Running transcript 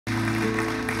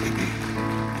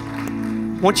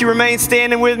Won't you remain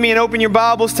standing with me and open your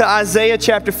Bibles to Isaiah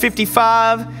chapter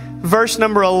 55, verse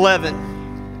number 11.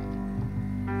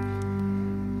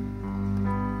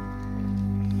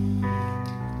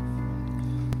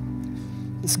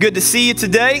 It's good to see you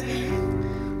today.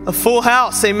 A full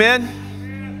house, amen.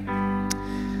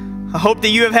 I hope that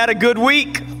you have had a good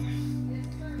week.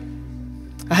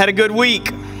 I had a good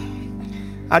week.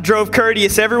 I drove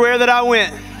courteous everywhere that I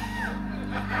went.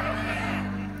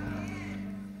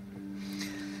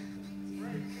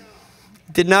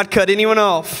 Did not cut anyone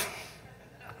off.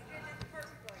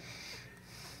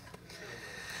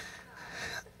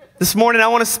 This morning I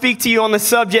want to speak to you on the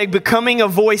subject, becoming a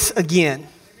voice again.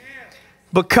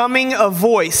 Becoming a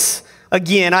voice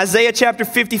again. Isaiah chapter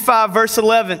 55, verse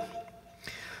 11.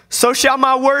 So shall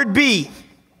my word be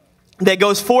that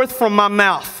goes forth from my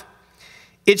mouth.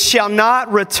 It shall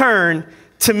not return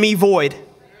to me void.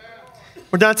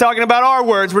 We're not talking about our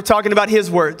words, we're talking about his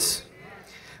words.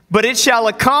 But it shall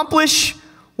accomplish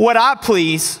what I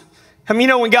please. I mean, you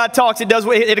know, when God talks,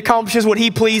 it accomplishes what he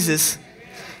pleases.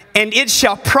 And it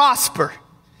shall prosper,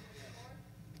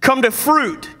 come to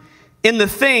fruit in the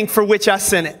thing for which I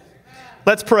sent it.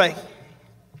 Let's pray.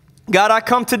 God, I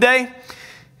come today,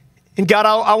 and God,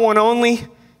 I want only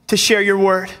to share your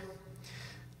word.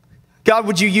 God,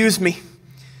 would you use me?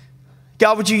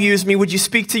 God, would you use me? Would you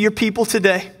speak to your people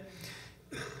today?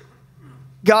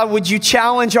 God, would you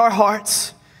challenge our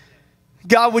hearts?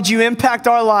 God, would you impact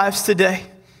our lives today?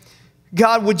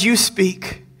 God, would you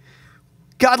speak?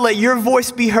 God, let your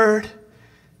voice be heard.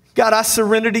 God, I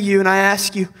surrender to you and I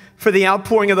ask you for the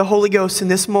outpouring of the Holy Ghost in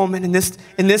this moment,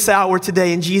 in this hour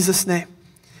today, in Jesus' name.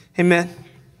 Amen.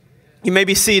 You may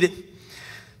be seated.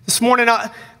 This morning,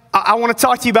 I want to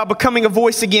talk to you about becoming a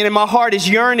voice again, and my heart is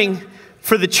yearning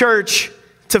for the church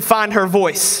to find her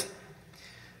voice.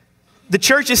 The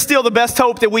church is still the best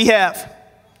hope that we have.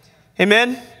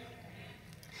 Amen.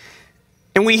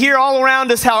 And we hear all around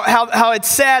us how it's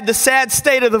sad, the sad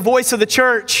state of the voice of the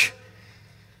church.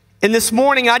 And this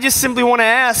morning, I just simply want to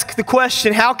ask the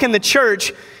question, how can the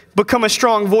church become a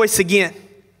strong voice again?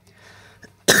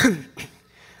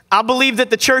 I believe that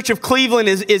the church of Cleveland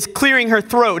is clearing her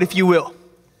throat, if you will.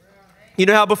 You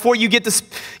know how before you get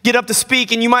up to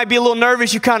speak and you might be a little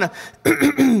nervous, you kind of,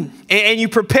 and you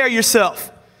prepare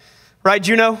yourself. Right,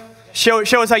 Juno? Show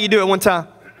us how you do it one time.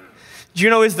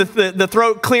 Juno is the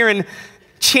throat clearing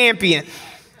champion.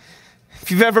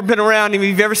 If you've ever been around him, if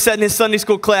you've ever sat in his Sunday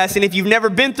school class, and if you've never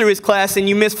been through his class and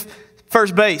you missed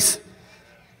first base,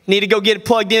 you need to go get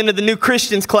plugged into the new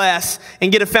Christians class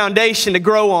and get a foundation to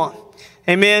grow on.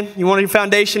 Amen. You want your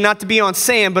foundation not to be on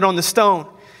sand, but on the stone.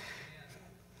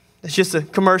 That's just a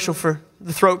commercial for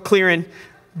the throat clearing,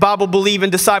 Bible believing,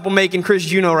 disciple making Chris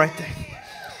Juno right there.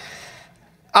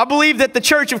 I believe that the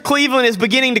church of Cleveland is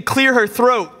beginning to clear her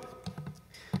throat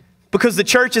because the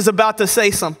church is about to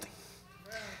say something.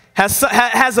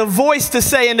 Has a voice to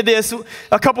say into this.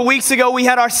 A couple weeks ago, we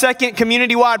had our second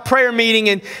community-wide prayer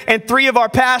meeting, and three of our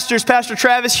pastors, Pastor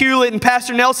Travis Hewlett and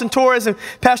Pastor Nelson Torres and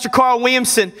Pastor Carl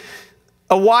Williamson,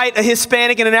 a white, a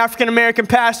Hispanic, and an African-American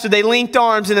pastor, they linked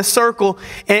arms in a circle,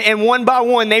 and one by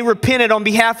one, they repented on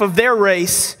behalf of their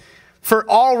race for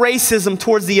all racism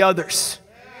towards the others.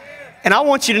 And I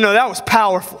want you to know that was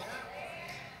powerful.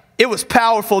 It was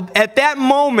powerful. At that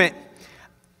moment,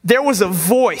 there was a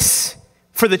voice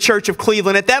for the church of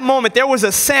Cleveland. At that moment, there was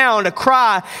a sound, a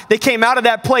cry that came out of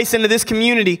that place into this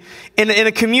community, in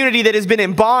a community that has been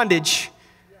in bondage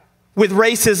with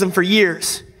racism for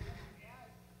years.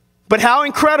 But how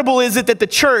incredible is it that the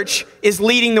church is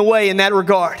leading the way in that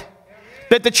regard?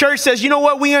 That the church says, you know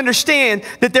what, we understand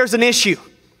that there's an issue.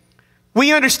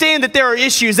 We understand that there are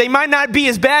issues. They might not be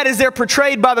as bad as they're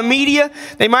portrayed by the media.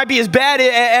 They might be as bad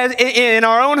as in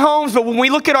our own homes, but when we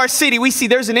look at our city, we see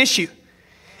there's an issue.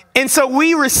 And so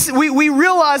we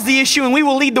realize the issue and we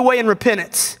will lead the way in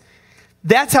repentance.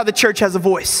 That's how the church has a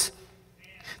voice.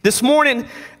 This morning,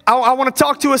 I want to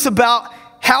talk to us about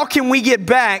how can we get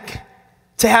back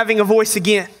to having a voice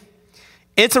again.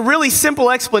 It's a really simple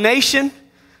explanation,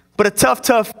 but a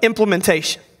tough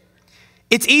implementation.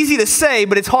 It's easy to say,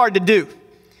 but it's hard to do.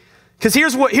 Because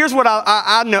here's what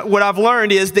I know, what I've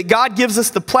learned is that God gives us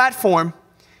the platform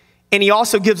and he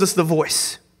also gives us the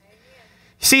voice.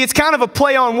 See, it's kind of a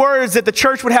play on words that the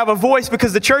church would have a voice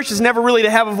because the church is never really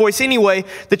to have a voice anyway.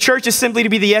 The church is simply to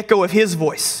be the echo of his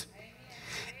voice.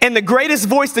 And the greatest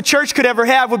voice the church could ever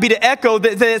have would be to echo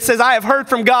that says, I have heard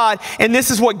from God, and this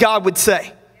is what God would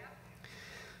say.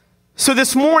 So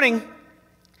this morning,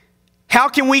 how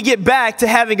can we get back to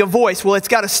having a voice? Well, it's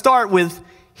got to start with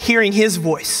hearing his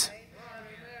voice.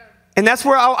 And that's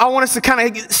where I want us to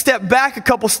kind of step back a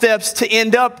couple steps to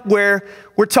end up where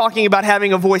we're talking about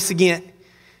having a voice again.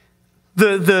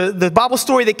 The Bible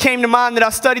story that came to mind that I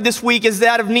studied this week is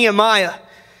that of Nehemiah,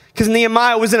 because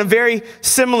Nehemiah was in a very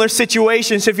similar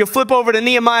situation. So if you'll flip over to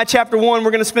Nehemiah chapter 1,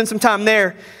 we're going to spend some time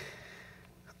there.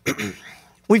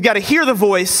 We've got to hear the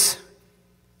voice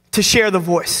to share the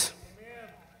voice.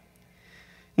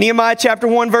 Nehemiah chapter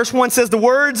 1 verse 1 says, the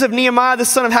words of Nehemiah the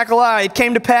son of Hakaliah, it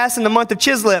came to pass in the month of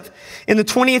Chislev, in the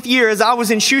 20th year, as I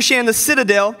was in Shushan the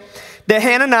citadel, that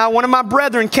Hananiah, one of my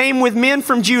brethren, came with men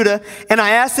from Judah, and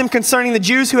I asked them concerning the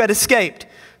Jews who had escaped,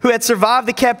 who had survived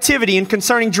the captivity, and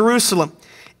concerning Jerusalem.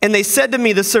 And they said to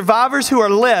me, the survivors who are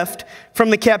left from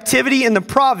the captivity in the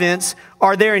province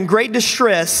are there in great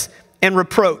distress and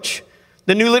reproach.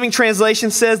 The New Living Translation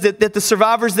says that the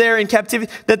survivors there in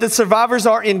captivity, that the survivors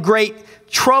are in great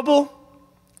trouble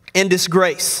and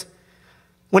disgrace.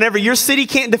 Whenever your city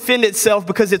can't defend itself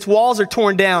because its walls are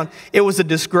torn down, it was a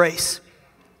disgrace.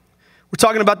 We're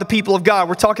talking about the people of God.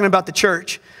 We're talking about the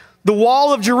church. The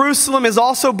wall of Jerusalem is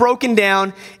also broken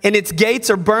down, and its gates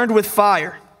are burned with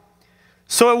fire.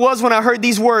 So it was when I heard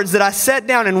these words that I sat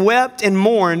down and wept and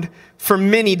mourned for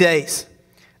many days.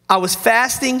 I was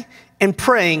fasting and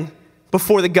praying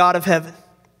before the God of heaven.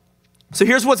 So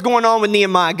here's what's going on with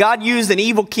Nehemiah. God used an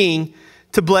evil king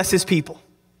to bless his people.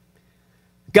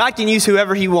 God can use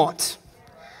whoever he wants.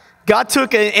 God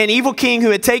took an evil king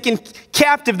who had taken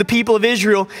captive the people of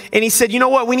Israel, and he said, you know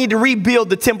what? We need to rebuild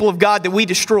the temple of God that we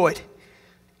destroyed.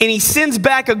 And he sends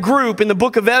back a group in the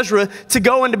book of Ezra to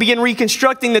go and to begin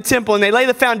reconstructing the temple, and they lay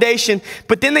the foundation,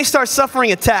 but then they start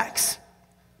suffering attacks.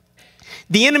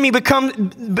 The enemy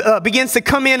begins to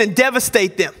come in and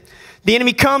devastate them. The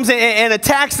enemy comes and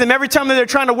attacks them every time that they're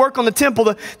trying to work on the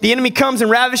temple. The enemy comes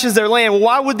and ravishes their land. Well,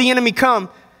 why would the enemy come?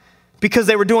 Because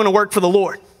they were doing a work for the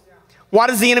Lord. Why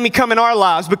does the enemy come in our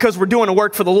lives? Because we're doing a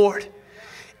work for the Lord.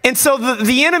 And so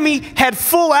the enemy had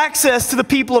full access to the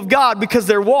people of God because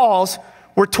their walls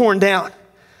were torn down.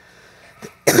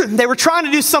 They were trying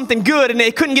to do something good and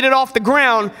they couldn't get it off the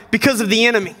ground because of the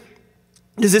enemy.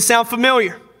 Does this sound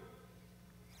familiar?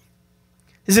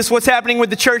 Is this what's happening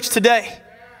with the church today?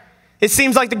 It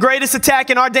seems like the greatest attack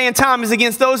in our day and time is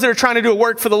against those that are trying to do a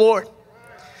work for the Lord.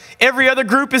 Every other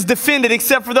group is defended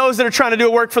except for those that are trying to do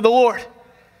a work for the Lord.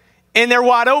 And they're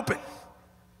wide open.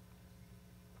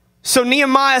 So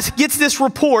Nehemiah gets this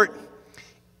report,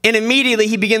 and immediately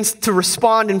he begins to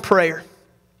respond in prayer.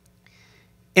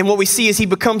 And what we see is he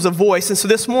becomes a voice. And so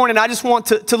this morning, I just want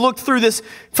to look through this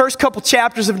first couple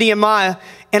chapters of Nehemiah,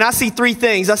 and I see three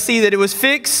things. I see that it was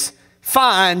fix,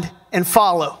 find, and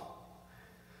follow.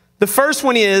 The first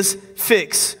one is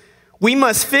fix. We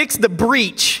must fix the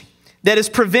breach that is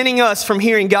preventing us from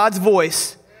hearing God's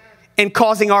voice and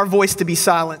causing our voice to be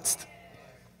silenced.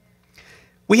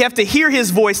 We have to hear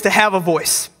his voice to have a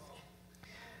voice.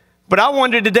 But I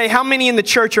wonder today, how many in the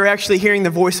church are actually hearing the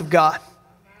voice of God?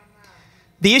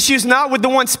 The issue is not with the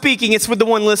one speaking, it's with the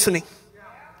one listening.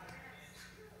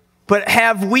 But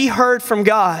have we heard from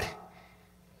God?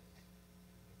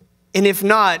 And if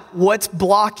not, what's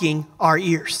blocking our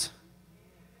ears?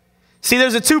 See,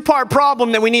 there's a two-part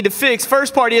problem that we need to fix.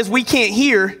 First part is we can't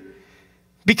hear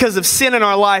because of sin in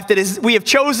our life. We have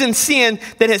chosen sin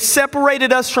that has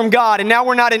separated us from God, and now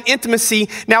we're not in intimacy.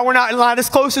 Now we're not as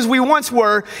close as we once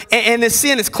were, and this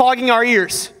sin is clogging our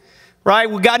ears, right?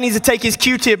 Well, God needs to take his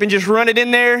Q-tip and just run it in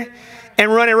there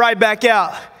and run it right back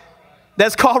out.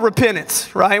 That's called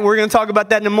repentance, right? We're going to talk about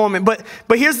that in a moment.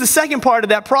 But here's the second part of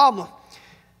that problem.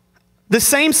 The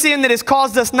same sin that has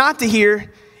caused us not to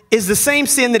hear is the same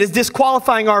sin that is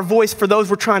disqualifying our voice for those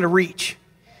we're trying to reach.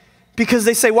 Because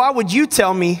they say, why would you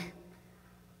tell me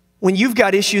when you've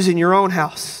got issues in your own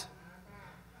house?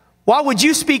 Why would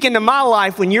you speak into my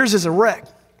life when yours is a wreck?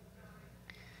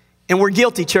 And we're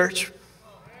guilty, church.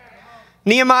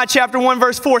 Nehemiah chapter 1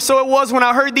 verse 4. So it was when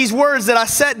I heard these words that I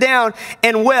sat down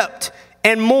and wept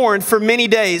and mourned for many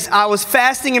days. I was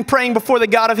fasting and praying before the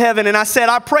God of heaven. And I said,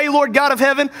 I pray, Lord God of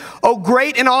heaven, O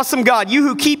great and awesome God, you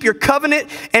who keep your covenant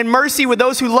and mercy with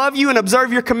those who love you and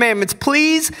observe your commandments.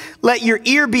 Please let your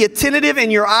ear be attentive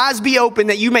and your eyes be open,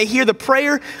 that you may hear the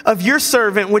prayer of your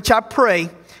servant, which I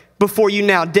pray before you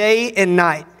now, day and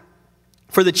night,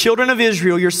 for the children of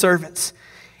Israel, your servants,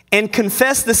 and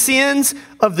confess the sins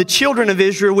of the children of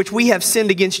Israel, which we have sinned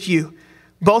against you.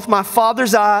 Both my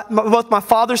father's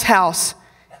house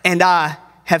and I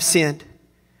have sinned.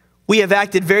 We have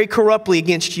acted very corruptly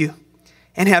against you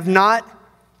and have not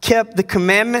kept the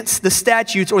commandments, the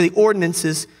statutes, or the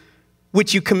ordinances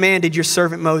which you commanded your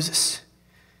servant Moses.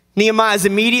 Nehemiah's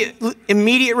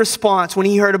immediate response when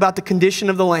he heard about the condition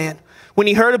of the land when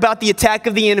he heard about the attack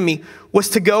of the enemy was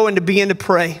to go and to begin to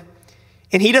pray.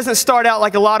 And he doesn't start out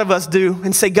like a lot of us do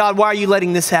and say, God, why are you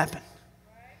letting this happen?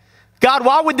 God,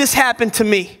 why would this happen to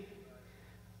me?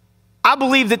 I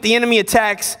believe that the enemy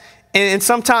attacks, and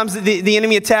sometimes the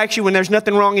enemy attacks you when there's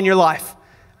nothing wrong in your life.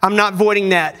 I'm not voiding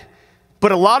that.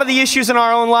 But a lot of the issues in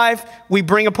our own life, we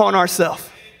bring upon ourselves.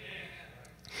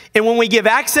 And when we give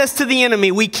access to the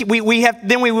enemy, we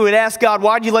would ask God,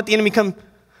 why'd you let the enemy come?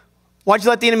 Why'd you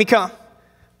let the enemy come?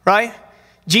 Right?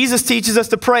 Jesus teaches us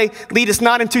to pray, lead us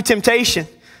not into temptation.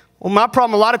 Well, my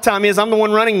problem a lot of time is I'm the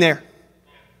one running there.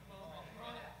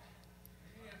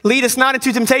 Lead us not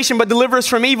into temptation, but deliver us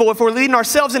from evil. If we're leading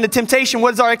ourselves into temptation,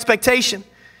 what is our expectation?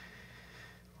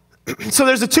 So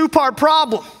there's a two-part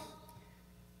problem.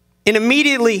 And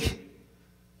immediately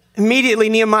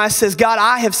Nehemiah says, God,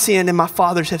 I have sinned and my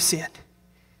fathers have sinned.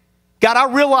 God,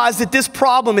 I realize that this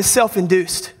problem is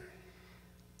self-induced.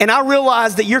 And I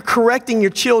realize that you're correcting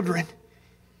your children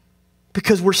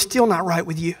because we're still not right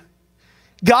with you.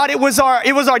 God, it was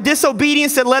our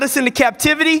disobedience that led us into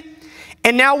captivity.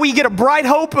 And now we get a bright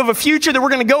hope of a future that we're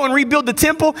going to go and rebuild the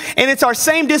temple. And it's our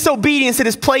same disobedience that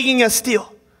is plaguing us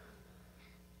still.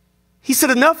 He said,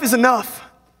 enough is enough.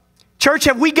 Church,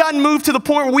 have we gotten moved to the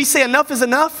point where we say enough is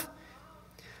enough?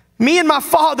 Me and my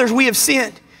fathers, we have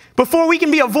sinned. Before we can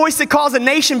be a voice that calls a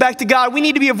nation back to God, we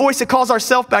need to be a voice that calls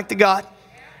ourselves back to God.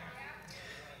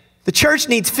 The church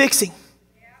needs fixing.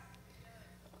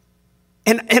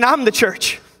 And I'm the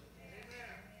church.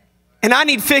 And I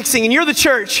need fixing. And you're the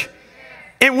church.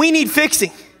 And we need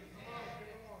fixing.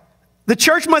 The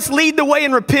church must lead the way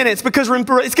in repentance, because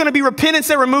it's going to be repentance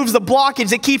that removes the blockage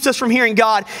that keeps us from hearing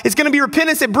God. It's going to be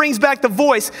repentance that brings back the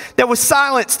voice that was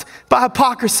silenced by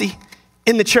hypocrisy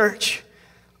in the church.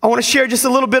 I want to share just a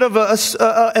little bit of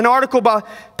an article by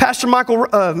Pastor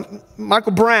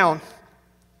Michael Brown.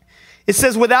 It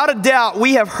says, without a doubt,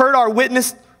 we have hurt our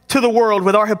witness to the world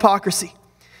with our hypocrisy,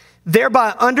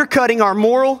 thereby undercutting our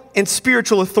moral and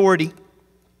spiritual authority.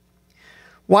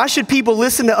 Why should people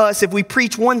listen to us if we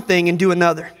preach one thing and do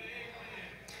another?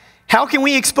 How can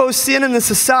we expose sin in the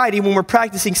society when we're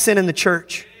practicing sin in the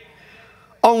church?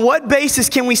 On what basis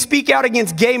can we speak out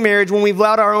against gay marriage when we've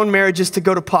allowed our own marriages to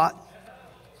go to pot?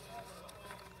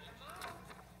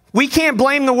 We can't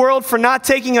blame the world for not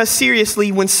taking us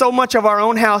seriously when so much of our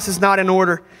own house is not in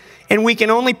order. And we can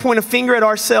only point a finger at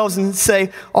ourselves and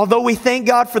say, although we thank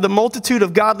God for the multitude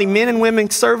of godly men and women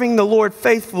serving the Lord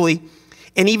faithfully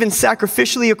and even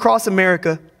sacrificially across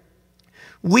America,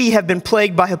 we have been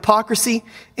plagued by hypocrisy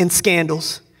and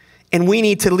scandals. And we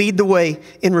need to lead the way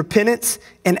in repentance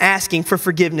and asking for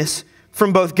forgiveness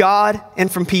from both God and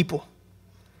from people.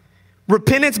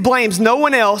 Repentance blames no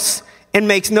one else and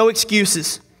makes no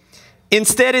excuses.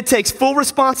 Instead, it takes full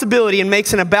responsibility and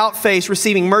makes an about face,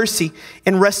 receiving mercy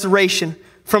and restoration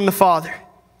from the Father.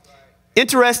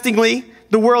 Interestingly,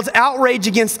 the world's outrage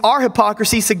against our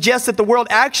hypocrisy suggests that the world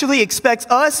actually expects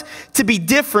us to be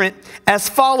different as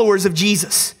followers of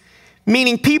Jesus.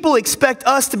 Meaning people expect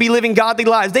us to be living godly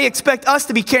lives. They expect us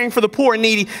to be caring for the poor and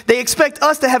needy. They expect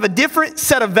us to have a different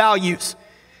set of values.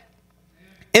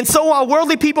 And so while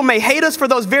worldly people may hate us for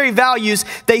those very values,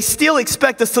 they still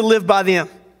expect us to live by them.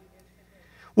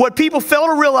 What people fail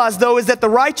to realize, though, is that the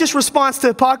righteous response to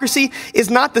hypocrisy is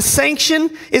not to sanction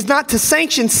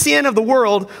sin of the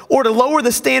world or to lower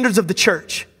the standards of the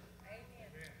church.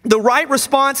 The right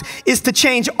response is to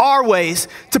change our ways,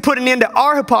 to put an end to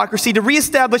our hypocrisy, to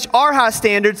reestablish our high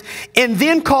standards, and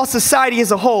then call society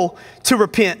as a whole to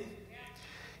repent.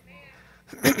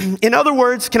 In other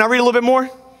words, can I read a little bit more?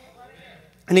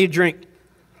 I need a drink.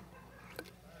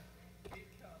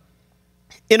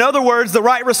 In other words, the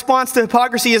right response to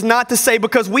hypocrisy is not to say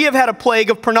because we have had a plague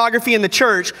of pornography in the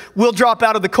church, we'll drop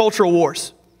out of the cultural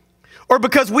wars. Or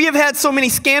because we have had so many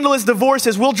scandalous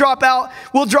divorces, we'll drop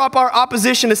our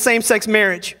opposition to same-sex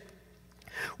marriage.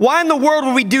 Why in the world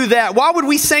would we do that? Why would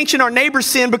we sanction our neighbor's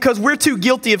sin because we're too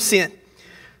guilty of sin?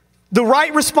 The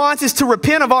right response is to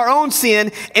repent of our own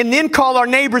sin and then call our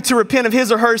neighbor to repent of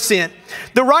his or her sin.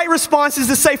 The right response is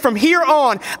to say, from here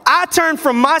on, I turn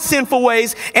from my sinful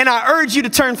ways and I urge you to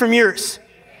turn from yours.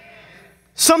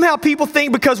 Somehow people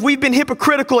think because we've been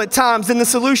hypocritical at times, then the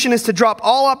solution is to drop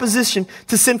all opposition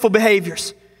to sinful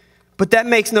behaviors. But that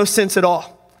makes no sense at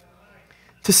all.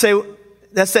 To say,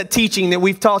 that's that teaching that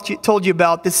we've told you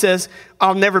about that says,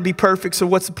 I'll never be perfect, so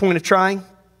what's the point of trying?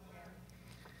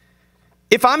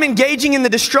 If I'm engaging in the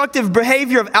destructive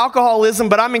behavior of alcoholism,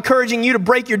 but I'm encouraging you to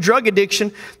break your drug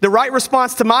addiction, the right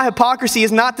response to my hypocrisy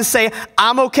is not to say,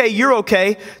 I'm okay, you're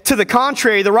okay. To the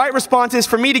contrary, the right response is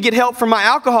for me to get help from my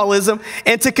alcoholism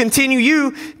and to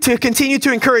continue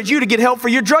to encourage you to get help for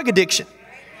your drug addiction.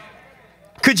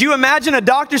 Could you imagine a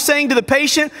doctor saying to the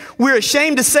patient, we're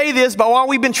ashamed to say this, but while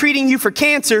we've been treating you for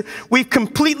cancer, we've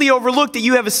completely overlooked that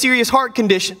you have a serious heart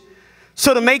condition.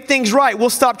 So to make things right, we'll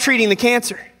stop treating the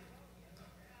cancer.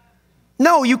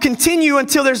 No, you continue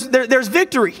until there's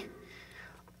victory.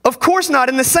 Of course not.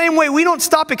 In the same way, we don't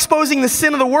stop exposing the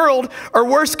sin of the world, or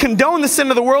worse, condone the sin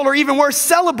of the world, or even worse,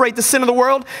 celebrate the sin of the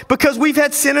world because we've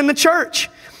had sin in the church.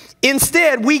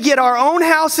 Instead, we get our own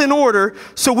house in order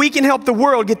so we can help the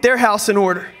world get their house in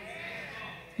order.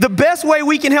 The best way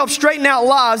we can help straighten out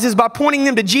lives is by pointing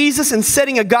them to Jesus and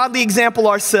setting a godly example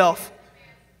ourselves.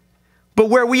 But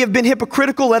where we have been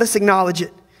hypocritical, let us acknowledge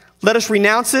it. Let us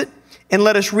renounce it, and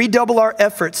let us redouble our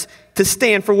efforts to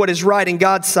stand for what is right in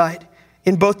God's sight,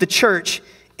 in both the church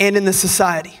and in the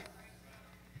society.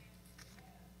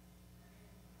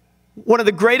 One of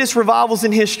the greatest revivals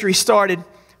in history started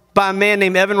by a man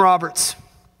named Evan Roberts.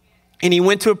 And he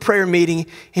went to a prayer meeting,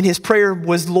 and his prayer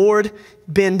was, Lord,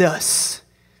 bend us,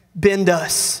 bend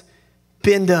us,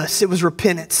 bend us. It was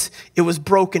repentance. It was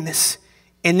brokenness.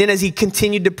 And then as he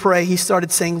continued to pray, he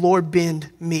started saying, Lord,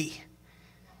 bend me.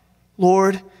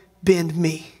 Lord, bend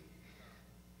me.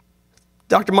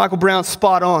 Dr. Michael Brown's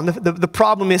spot on. The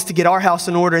problem is to get our house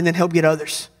in order and then help get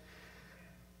others.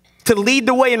 To lead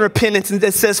the way in repentance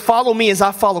that says, follow me as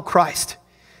I follow Christ.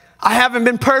 I haven't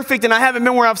been perfect and I haven't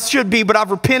been where I should be, but I've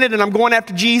repented and I'm going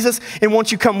after Jesus, and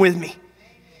won't you come with me?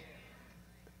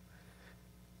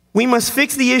 We must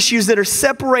fix the issues that are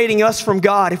separating us from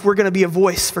God if we're going to be a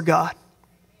voice for God.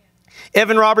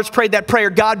 Evan Roberts prayed that prayer,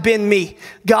 God bend me,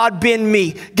 God bend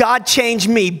me, God change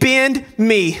me, bend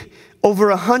me. Over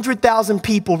 100,000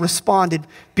 people responded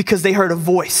because they heard a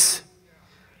voice.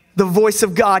 The voice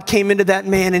of God came into that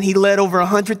man, and he led over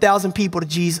 100,000 people to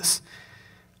Jesus.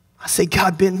 I say,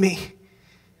 God bend me.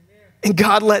 And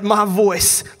God, let my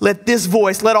voice, let this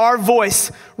voice, let our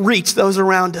voice reach those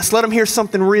around us. Let them hear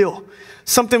something real,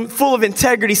 something full of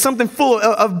integrity, something full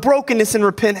of brokenness and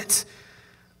repentance.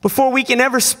 Before we can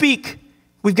ever speak,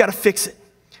 we've got to fix it.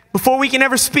 Before we can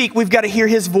ever speak, we've got to hear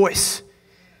his voice.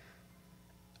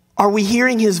 Are we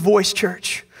hearing his voice,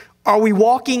 church? Are we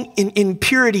walking in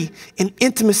purity, in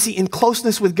intimacy, in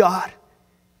closeness with God?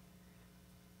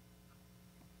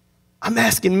 I'm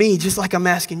asking me just like I'm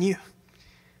asking you.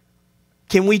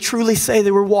 Can we truly say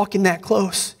that we're walking that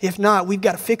close? If not, we've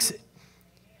got to fix it.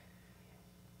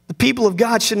 The people of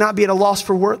God should not be at a loss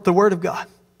for the word of God.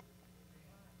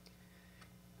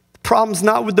 The problem's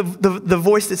not with the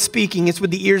voice that's speaking, it's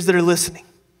with the ears that are listening.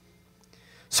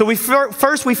 So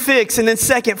first we fix, and then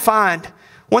second, find.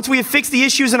 Once we have fixed the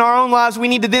issues in our own lives, we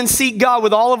need to then seek God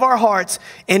with all of our hearts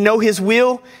and know his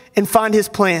will and find his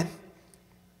plan.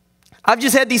 I've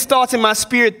just had these thoughts in my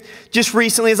spirit just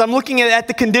recently as I'm looking at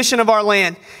the condition of our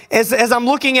land, as I'm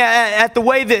looking at the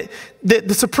way that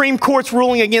the Supreme Court's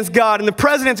ruling against God, and the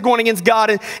president's going against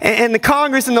God, and the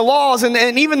Congress and the laws,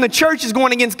 and even the church is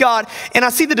going against God, and I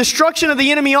see the destruction of the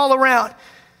enemy all around.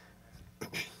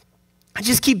 I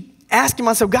just keep asking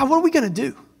myself, God, what are we going to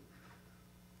do?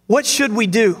 What should we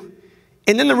do?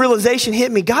 And then the realization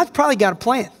hit me, God's probably got a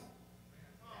plan.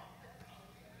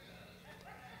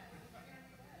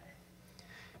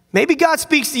 Maybe God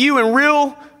speaks to you in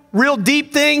real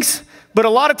deep things, but a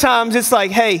lot of times it's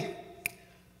like, hey,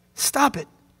 stop it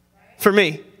for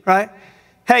me, right?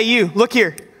 Hey, you, look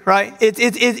here, right?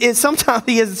 It's sometimes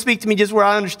he doesn't speak to me just where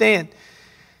I understand.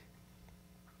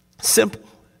 Simple.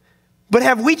 But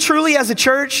have we truly as a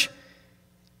church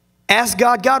asked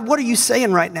God, God, what are you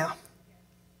saying right now?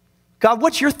 God,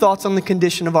 what's your thoughts on the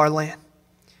condition of our land?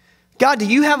 God, do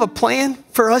you have a plan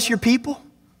for us, your people?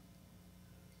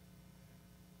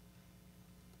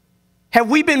 Have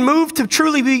we been moved to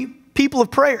truly be people of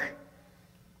prayer?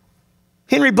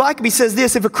 Henry Blackaby says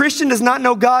this, if a Christian does not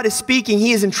know God is speaking,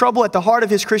 he is in trouble at the heart of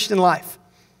his Christian life.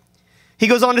 He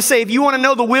goes on to say, if you want to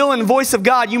know the will and voice of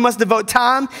God, you must devote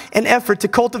time and effort to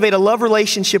cultivate a love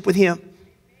relationship with him.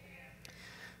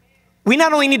 We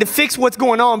not only need to fix what's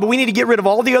going on, but we need to get rid of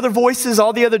all the other voices,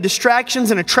 all the other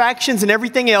distractions and attractions and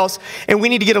everything else, and we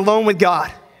need to get alone with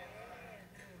God.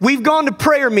 We've gone to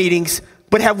prayer meetings,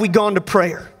 but have we gone to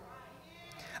prayer?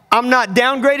 I'm not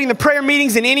downgrading the prayer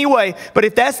meetings in any way, but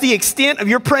if that's the extent of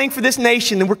your praying for this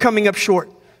nation, then we're coming up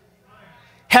short.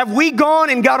 Have we gone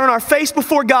and got on our face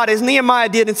before God as Nehemiah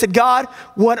did and said, God,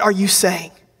 what are you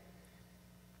saying?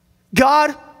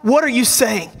 God, what are you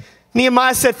saying?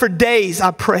 Nehemiah said, for days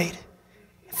I prayed,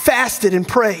 fasted and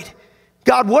prayed.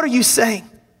 God, what are you saying?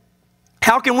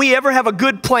 How can we ever have a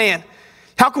good plan?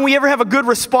 How can we ever have a good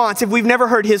response if we've never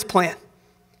heard his plan?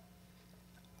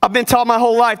 I've been taught my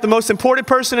whole life the most important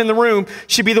person in the room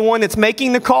should be the one that's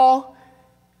making the call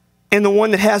and the one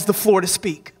that has the floor to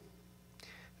speak.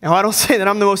 Now, I don't say that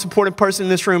I'm the most important person in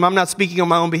this room. I'm not speaking on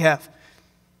my own behalf.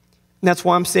 And that's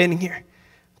why I'm standing here.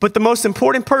 But the most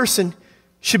important person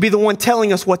should be the one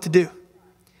telling us what to do.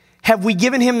 Have we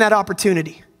given him that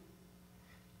opportunity?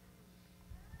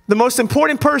 The most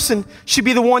important person should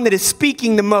be the one that is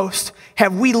speaking the most.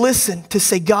 Have we listened to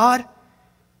say, God,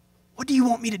 what do you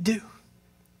want me to do?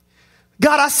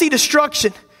 God, I see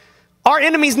destruction. Our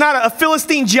enemy's not a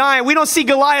Philistine giant. We don't see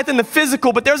Goliath in the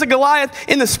physical, but there's a Goliath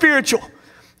in the spiritual.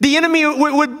 The enemy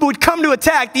would come to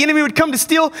attack. The enemy would come to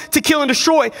steal, to kill, and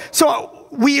destroy. So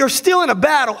we are still in a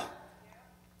battle.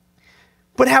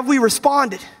 But have we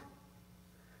responded?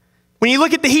 When you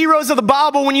look at the heroes of the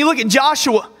Bible, when you look at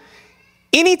Joshua,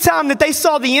 anytime that they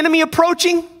saw the enemy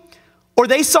approaching or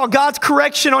they saw God's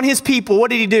correction on his people,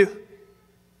 what did he do?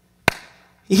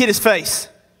 He hit his face.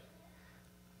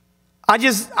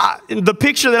 The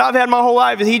picture that I've had my whole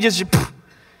life is he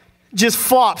just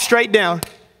flopped straight down.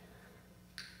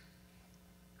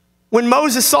 When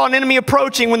Moses saw an enemy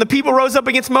approaching, when the people rose up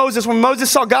against Moses, when Moses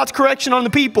saw God's correction on the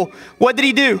people, what did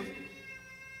he do?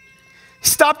 He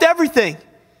stopped everything,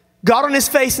 got on his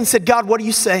face and said, God, what are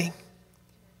you saying?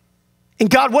 And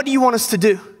God, what do you want us to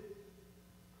do?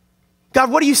 God,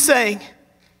 what are you saying?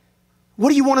 What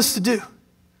do you want us to do?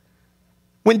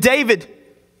 When David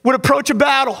would approach a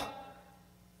battle,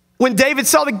 when David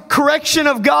saw the correction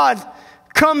of God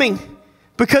coming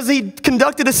because he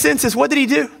conducted a census, what did he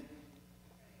do?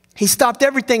 He stopped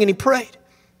everything and he prayed.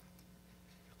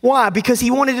 Why? Because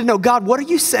he wanted to know, God, what are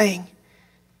you saying?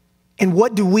 And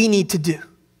what do we need to do?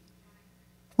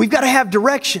 We've got to have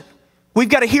direction. We've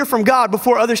got to hear from God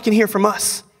before others can hear from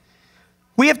us.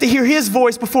 We have to hear his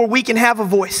voice before we can have a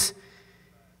voice.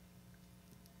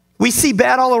 We see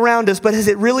bad all around us, but has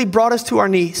it really brought us to our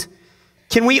knees?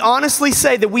 Can we honestly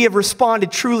say that we have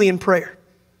responded truly in prayer?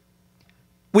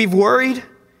 We've worried,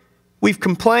 we've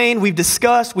complained, we've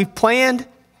discussed, we've planned,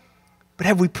 but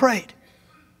have we prayed?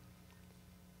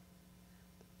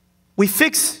 We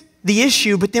fix the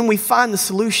issue, but then we find the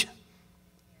solution.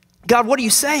 God, what are you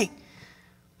saying?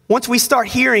 Once we start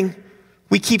hearing,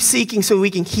 we keep seeking so we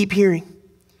can keep hearing.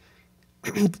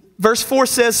 Verse 4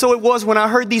 says, so it was when I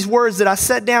heard these words that I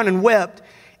sat down and wept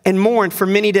and mourned for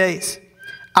many days.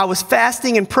 I was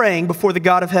fasting and praying before the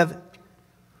God of heaven.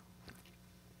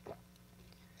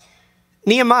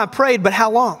 Nehemiah prayed, but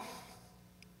how long?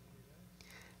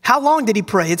 How long did he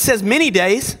pray? It says many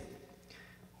days.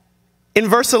 In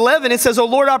verse 11, it says, O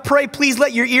Lord, I pray, please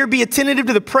let your ear be attentive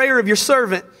to the prayer of your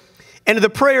servant and to the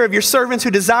prayer of your servants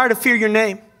who desire to fear your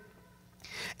name.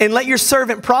 And let your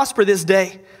servant prosper this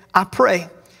day, I pray,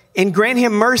 and grant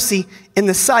him mercy in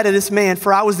the sight of this man,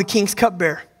 for I was the king's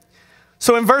cupbearer.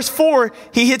 So in verse 4,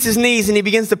 he hits his knees and he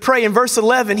begins to pray. In verse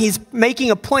 11, he's making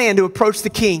a plan to approach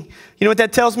the king. You know what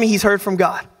that tells me? He's heard from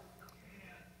God.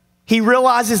 He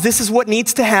realizes this is what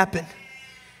needs to happen.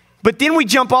 But then we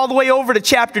jump all the way over to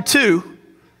chapter 2,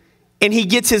 and he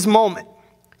gets his moment.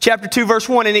 Chapter 2, verse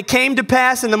 1, and it came to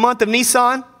pass in the month of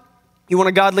Nisan. You want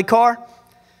a godly car?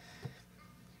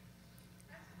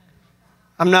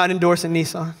 I'm not endorsing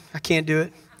Nissan. I can't do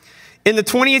it. In the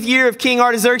 20th year of King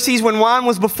Artaxerxes, when wine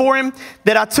was before him,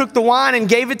 that I took the wine and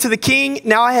gave it to the king.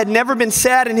 Now I had never been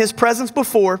sad in his presence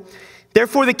before.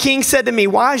 Therefore the king said to me,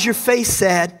 why is your face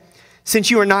sad, since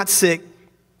you are not sick?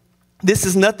 This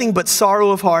is nothing but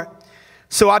sorrow of heart.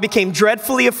 So I became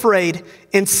dreadfully afraid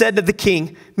and said to the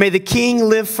king, may the king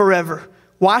live forever.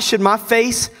 Why should my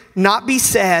face not be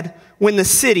sad when the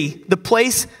city, the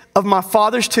place of my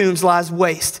father's tombs, lies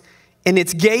waste, and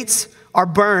its gates are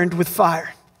burned with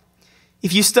fire?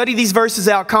 If you study these verses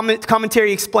out,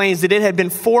 commentary explains that it had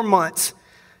been 4 months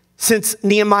since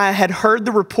Nehemiah had heard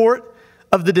the report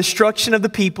of the destruction of the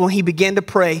people. He began to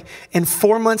pray, and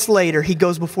 4 months later, he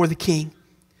goes before the king.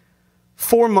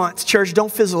 4 months. Church,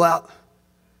 don't fizzle out.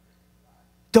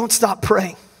 Don't stop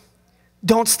praying.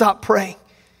 Don't stop praying.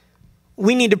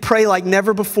 We need to pray like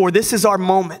never before. This is our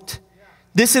moment.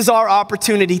 This is our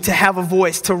opportunity to have a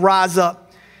voice, to rise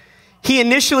up. He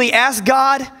initially asked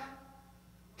God.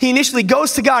 He initially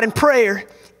goes to God in prayer,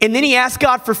 and then he asks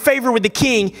God for favor with the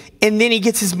king, and then he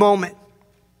gets his moment.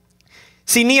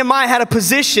 See, Nehemiah had a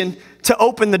position to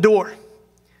open the door.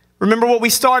 Remember what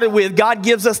we started with. God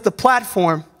gives us the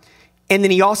platform, and then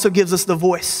he also gives us the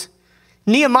voice.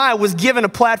 Nehemiah was given a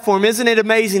platform. Isn't it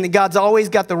amazing that God's always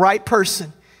got the right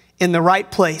person in the right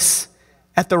place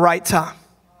at the right time?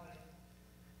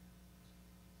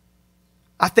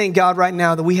 I thank God right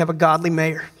now that we have a godly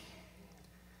mayor,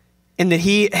 and that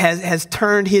he has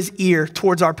turned his ear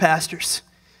towards our pastors,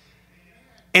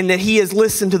 and that he has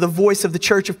listened to the voice of the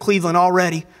Church of Cleveland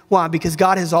already. Why? Because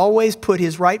God has always put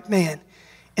his right man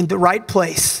in the right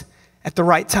place at the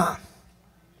right time.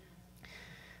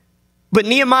 But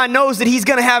Nehemiah knows that he's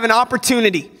going to have an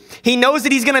opportunity. He knows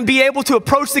that he's going to be able to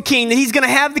approach the king, that he's going to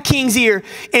have the king's ear,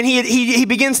 and he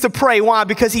begins to pray. Why?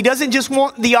 Because he doesn't just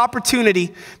want the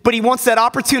opportunity, but he wants that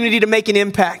opportunity to make an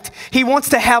impact. He wants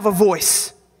to have a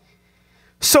voice.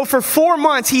 So for 4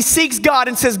 months, he seeks God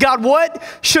and says, God, what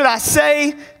should I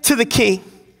say to the king?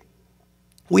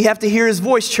 We have to hear his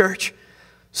voice, church,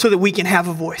 so that we can have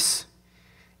a voice.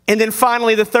 And then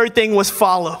finally, the third thing was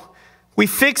follow. We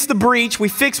fix the breach. We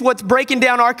fix what's breaking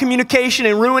down our communication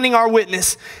and ruining our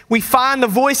witness. We find the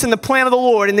voice and the plan of the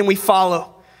Lord, and then we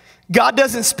follow. God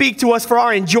doesn't speak to us for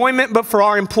our enjoyment, but for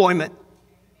our employment.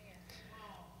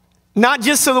 Not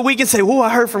just so that we can say, oh, I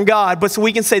heard from God, but so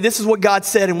we can say, this is what God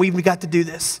said, and we've got to do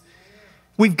this.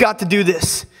 We've got to do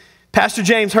this. Pastor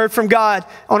James heard from God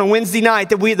on a Wednesday night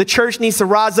that the church needs to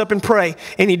rise up and pray.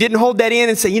 And he didn't hold that in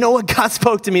and say, you know what, God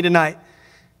spoke to me tonight.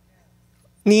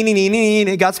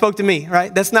 God spoke to me,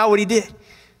 right? That's not what he did.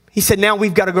 He said, now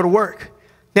we've got to go to work.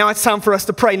 Now it's time for us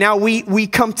to pray. Now we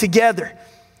come together.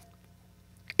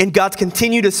 And God's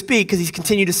continued to speak because he's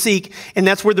continued to seek. And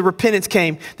that's where the repentance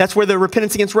came. That's where the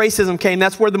repentance against racism came.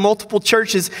 That's where the multiple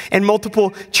churches and multiple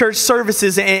church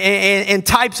services and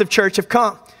types of church have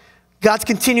come. God's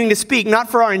continuing to speak,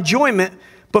 not for our enjoyment,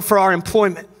 but for our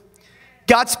employment.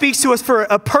 God speaks to us for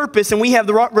a purpose, and we have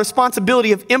the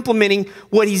responsibility of implementing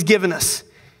what he's given us.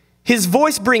 His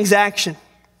voice brings action.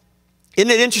 Isn't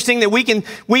it interesting that we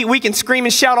can scream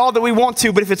and shout all that we want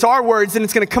to, but if it's our words, then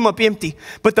it's going to come up empty.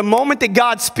 But the moment that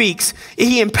God speaks,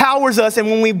 he empowers us, and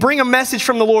when we bring a message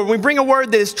from the Lord, when we bring a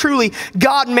word that is truly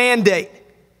God mandate,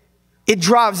 it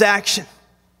drives action.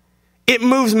 It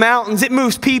moves mountains. It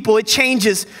moves people. It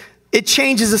changes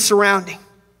the surrounding.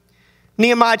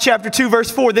 Nehemiah chapter 2,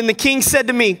 verse 4, then the king said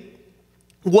to me,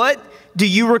 what do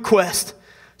you request?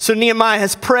 So Nehemiah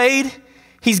has prayed.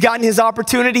 He's gotten his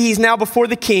opportunity. He's now before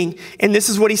the king. And this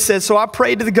is what he says. So I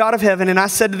prayed to the God of heaven, and I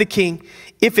said to the king,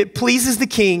 if it pleases the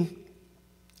king,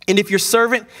 and if your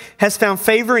servant has found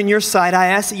favor in your sight, I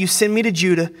ask that you send me to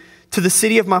Judah, to the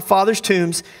city of my father's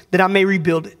tombs, that I may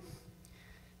rebuild it.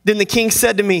 Then the king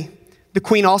said to me, the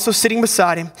queen also sitting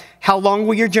beside him, how long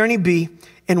will your journey be,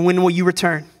 and when will you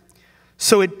return?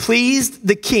 So it pleased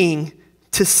the king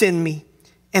to send me,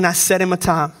 and I set him a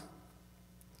time.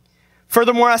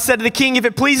 Furthermore, I said to the king, if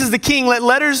it pleases the king, let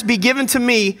letters be given to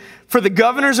me for the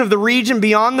governors of the region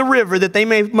beyond the river, that they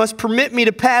must permit me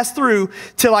to pass through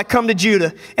till I come to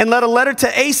Judah. And let a letter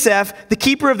to Asaph, the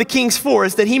keeper of the king's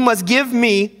forest, that he must give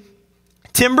me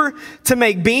timber to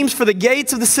make beams for the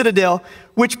gates of the citadel,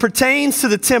 which pertains to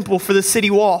the temple for the city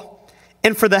wall,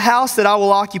 and for the house that I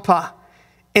will occupy.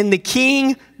 And the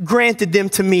king granted them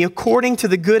to me according to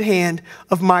the good hand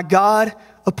of my God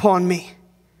upon me.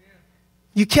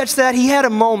 You catch that? He had a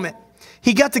moment.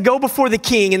 He got to go before the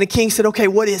king, and the king said, okay,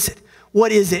 what is it?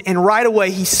 What is it? And right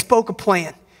away, he spoke a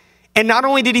plan. And not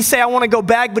only did he say, I want to go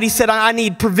back, but he said, I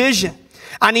need provision.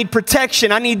 I need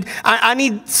protection. I need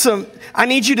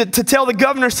you to tell the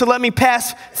governors to let me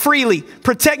pass freely.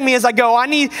 Protect me as I go. I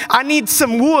need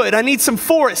some wood. I need some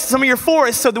forest, some of your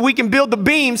forests, so that we can build the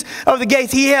beams of the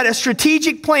gates. He had a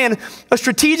strategic plan, a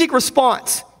strategic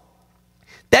response.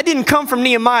 That didn't come from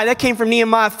Nehemiah. That came from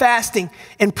Nehemiah fasting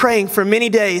and praying for many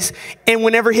days. And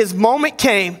whenever his moment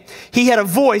came, he had a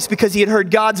voice because he had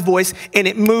heard God's voice, and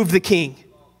it moved the king.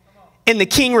 And the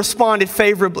king responded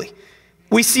favorably.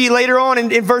 We see later on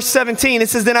in verse 17, it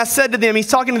says, then I said to them, he's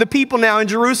talking to the people now in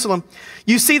Jerusalem,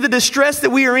 you see the distress that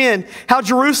we are in, how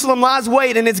Jerusalem lies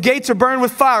wait and its gates are burned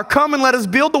with fire. Come and let us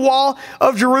build the wall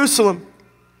of Jerusalem,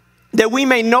 that we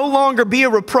may no longer be a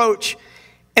reproach.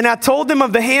 And I told them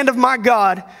of the hand of my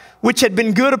God, which had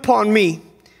been good upon me,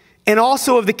 and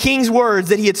also of the king's words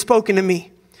that he had spoken to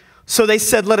me. So they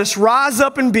said, let us rise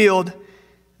up and build.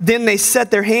 Then they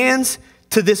set their hands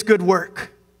to this good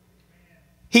work.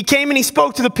 He came and he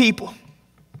spoke to the people.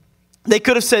 They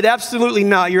could have said, absolutely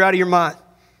not, you're out of your mind.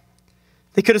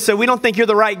 They could have said, we don't think you're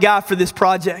the right guy for this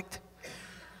project.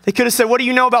 They could have said, what do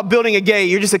you know about building a gate?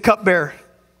 You're just a cupbearer.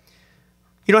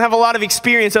 You don't have a lot of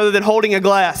experience other than holding a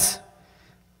glass.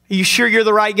 Are you sure you're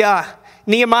the right guy?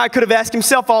 Nehemiah could have asked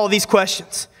himself all of these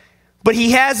questions. But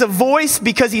he has a voice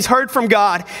because he's heard from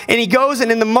God. And he goes,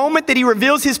 and in the moment that he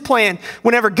reveals his plan,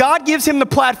 whenever God gives him the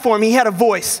platform, he had a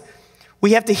voice.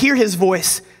 We have to hear his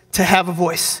voice to have a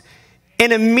voice.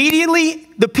 And immediately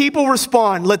the people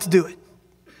respond, let's do it.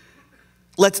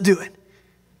 Let's do it.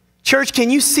 Church, can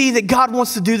you see that God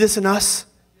wants to do this in us?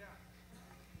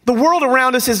 The world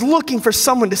around us is looking for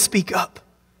someone to speak up.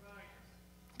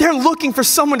 They're looking for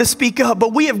someone to speak up,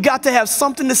 but we have got to have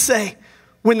something to say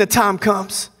when the time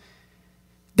comes.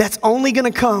 That's only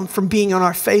going to come from being on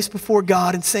our face before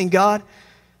God and saying, God,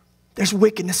 there's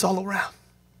wickedness all around.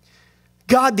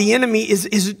 God, the enemy,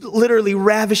 is literally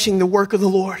ravishing the work of the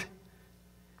Lord.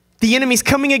 The enemy's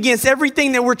coming against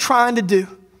everything that we're trying to do.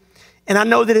 And I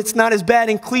know that it's not as bad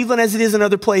in Cleveland as it is in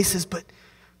other places, but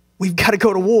we've got to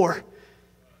go to war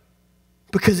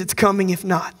because it's coming if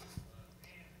not.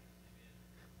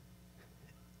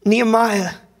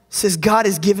 Nehemiah says, God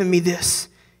has given me this.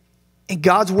 And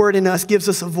God's word in us gives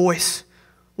us a voice.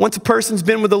 Once a person's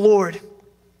been with the Lord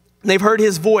and they've heard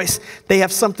his voice, they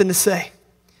have something to say.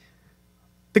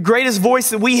 The greatest voice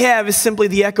that we have is simply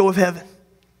the echo of heaven,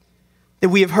 that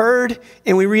we have heard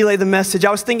and we relay the message.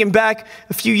 I was thinking back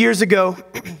a few years ago,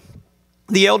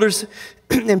 the elders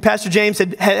and Pastor James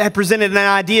had presented an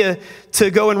idea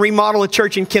to go and remodel a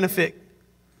church in Kennefic.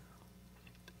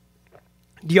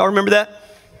 Do y'all remember that?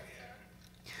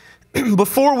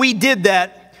 Before we did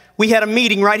that, we had a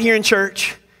meeting right here in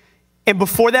church. And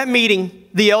before that meeting,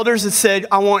 the elders had said,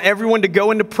 I want everyone to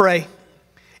go in to pray.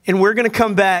 And we're going to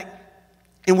come back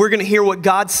and we're going to hear what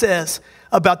God says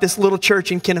about this little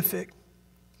church in Kennefic.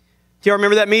 Do y'all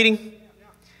remember that meeting?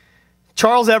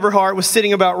 Charles Everhart was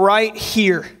sitting about right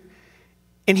here.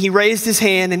 And he raised his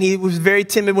hand and he was very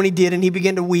timid when he did. And he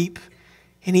began to weep.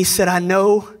 And he said, I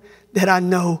know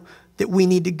that we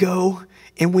need to go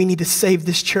and we need to save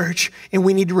this church and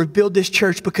we need to rebuild this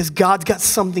church because God's got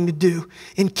something to do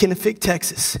in Kennefic,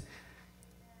 Texas.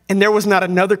 And there was not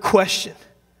another question.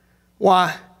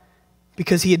 Why?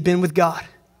 Because he had been with God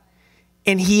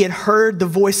and he had heard the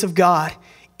voice of God.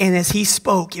 And as he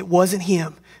spoke, it wasn't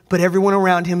him, but everyone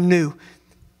around him knew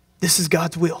this is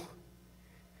God's will.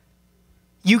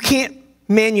 You can't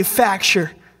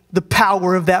manufacture the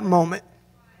power of that moment.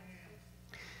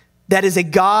 That is a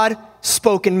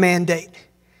God-spoken mandate.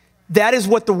 That is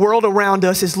what the world around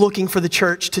us is looking for the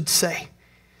church to say.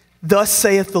 Thus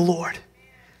saith the Lord.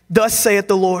 Thus saith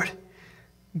the Lord.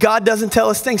 God doesn't tell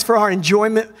us things for our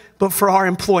enjoyment, but for our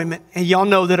employment. And y'all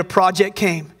know that a project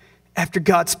came after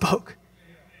God spoke.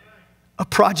 A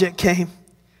project came.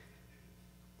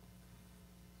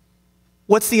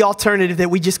 What's the alternative? That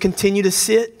we just continue to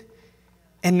sit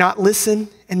and not listen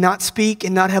and not speak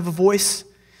and not have a voice?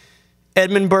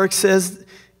 Edmund Burke says,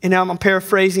 and I'm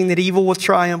paraphrasing, that evil will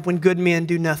triumph when good men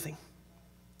do nothing.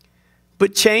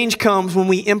 But change comes when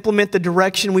we implement the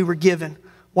direction we were given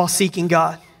while seeking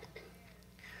God.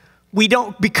 We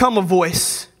don't become a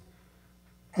voice.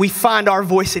 We find our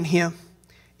voice in Him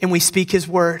and we speak His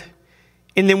word.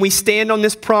 And then we stand on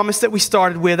this promise that we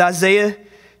started with, Isaiah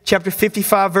chapter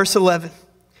 55, verse 11.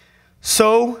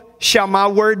 So shall my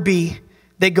word be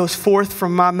that goes forth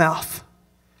from my mouth.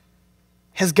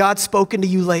 Has God spoken to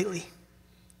you lately?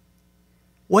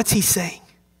 What's He saying?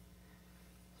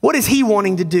 What is He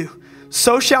wanting to do?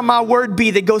 So shall my word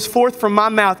be that goes forth from my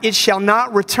mouth. It shall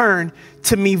not return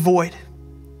to me void,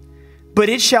 but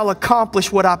it shall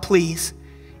accomplish what I please,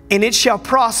 and it shall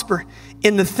prosper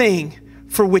in the thing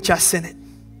for which I sent it.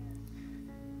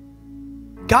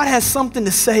 God has something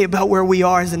to say about where we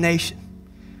are as a nation,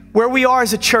 where we are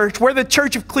as a church, where the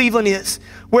church of Cleveland is,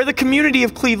 where the community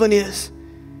of Cleveland is.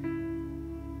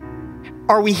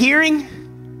 Are we hearing?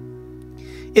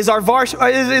 Is our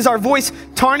voice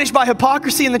tarnished by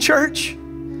hypocrisy in the church?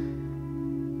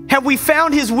 Have we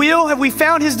found His will? Have we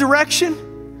found His direction?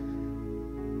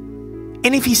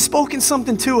 And if He's spoken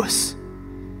something to us,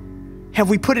 have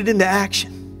we put it into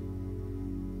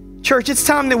action? Church, it's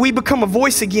time that we become a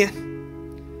voice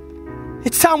again.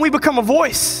 It's time we become a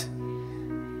voice.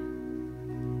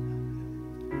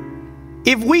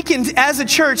 If we can, as a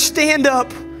church, stand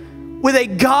up with a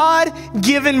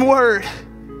God-given word,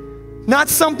 not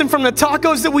something from the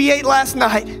tacos that we ate last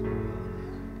night.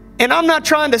 And I'm not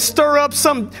trying to stir up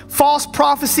some false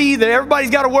prophecy that everybody's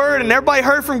got a word and everybody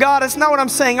heard from God. That's not what I'm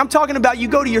saying. I'm talking about you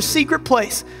go to your secret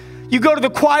place. You go to the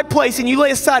quiet place and you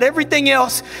lay aside everything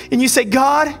else and you say,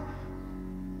 God,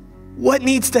 what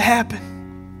needs to happen?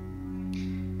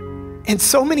 And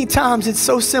so many times it's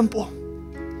so simple.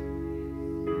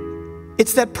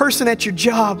 It's that person at your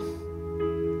job.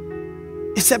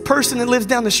 It's that person that lives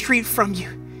down the street from you.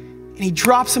 And He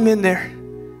drops them in there.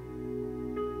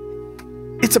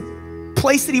 It's a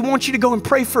place that He wants you to go and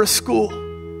pray for a school.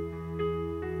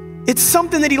 It's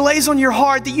something that He lays on your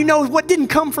heart that you know what didn't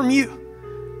come from you.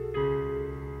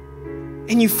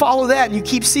 And you follow that and you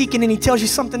keep seeking and He tells you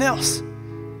something else.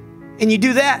 And you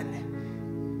do that.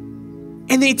 And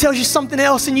then He tells you something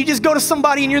else and you just go to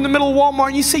somebody and you're in the middle of Walmart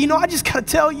and you say, you know, I just got to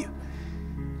tell you.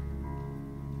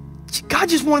 God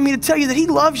just wanted me to tell you that He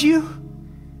loves you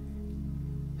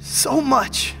so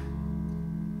much.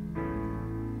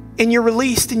 And you're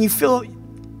released and you feel,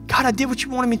 God, I did what you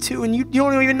wanted me to, and you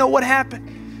don't even know what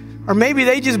happened. Or maybe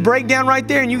they just break down right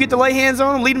there and you get to lay hands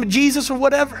on them, lead them to Jesus or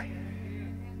whatever.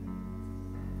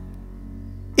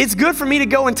 It's good for me to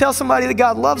go and tell somebody that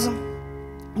God loves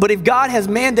them. But if God has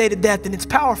mandated that, then it's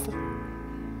powerful.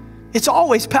 It's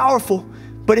always powerful.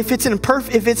 But if it's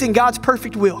in God's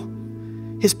perfect will,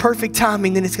 His perfect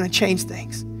timing, then it's going to change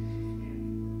things.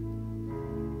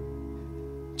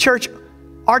 Church,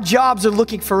 our jobs are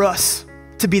looking for us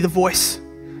to be the voice.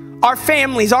 Our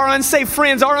families, our unsaved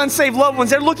friends, our unsaved loved ones,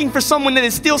 they're looking for someone that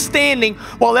is still standing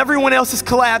while everyone else is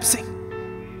collapsing.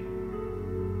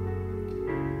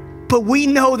 But we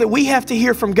know that we have to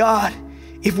hear from God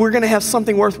if we're going to have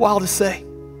something worthwhile to say.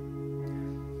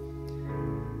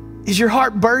 Is your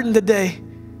heart burdened today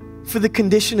for the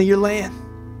condition of your land?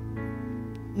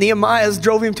 Nehemiah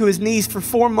drove him to his knees for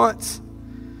 4 months.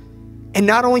 And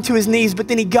not only to his knees, but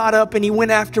then he got up and he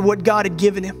went after what God had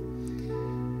given him.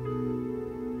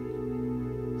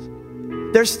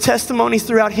 There's testimonies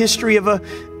throughout history of a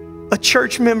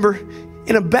church member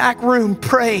in a back room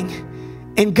praying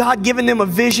and God giving them a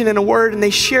vision and a word, and they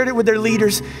shared it with their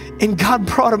leaders, and God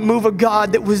brought a move of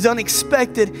God that was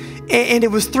unexpected, and it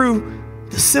was through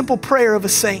the simple prayer of a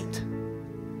saint.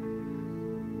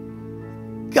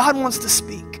 God wants to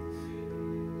speak.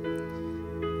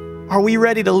 Are we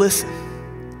ready to listen?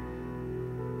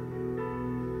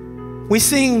 We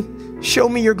sing, "Show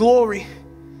me your glory,"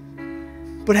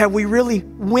 but have we really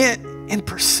went and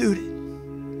pursued it?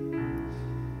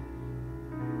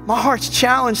 My heart's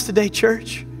challenged today,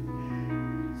 church.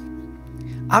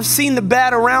 I've seen the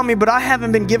bad around me, but I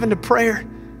haven't been given to prayer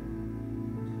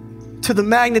to the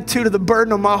magnitude of the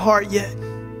burden on my heart yet.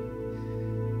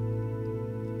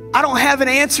 I don't have an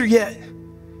answer yet,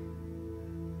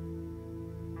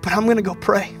 but I'm going to go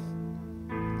pray.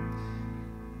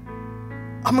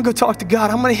 I'm going to go talk to God.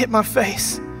 I'm going to hit my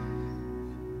face.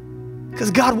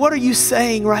 Because God, what are you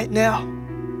saying right now?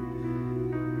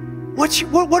 What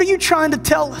are you trying to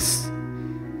tell us?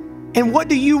 And what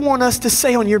do you want us to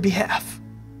say on your behalf?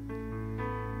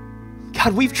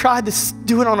 God, we've tried to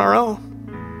do it on our own.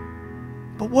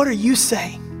 But what are you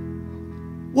saying?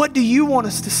 What do you want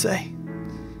us to say?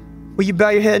 Will you bow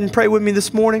your head and pray with me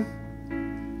this morning?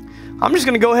 I'm just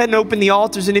going to go ahead and open the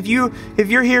altars. And if you're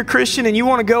here, Christian, and you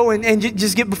want to go and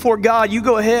just get before God, you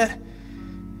go ahead.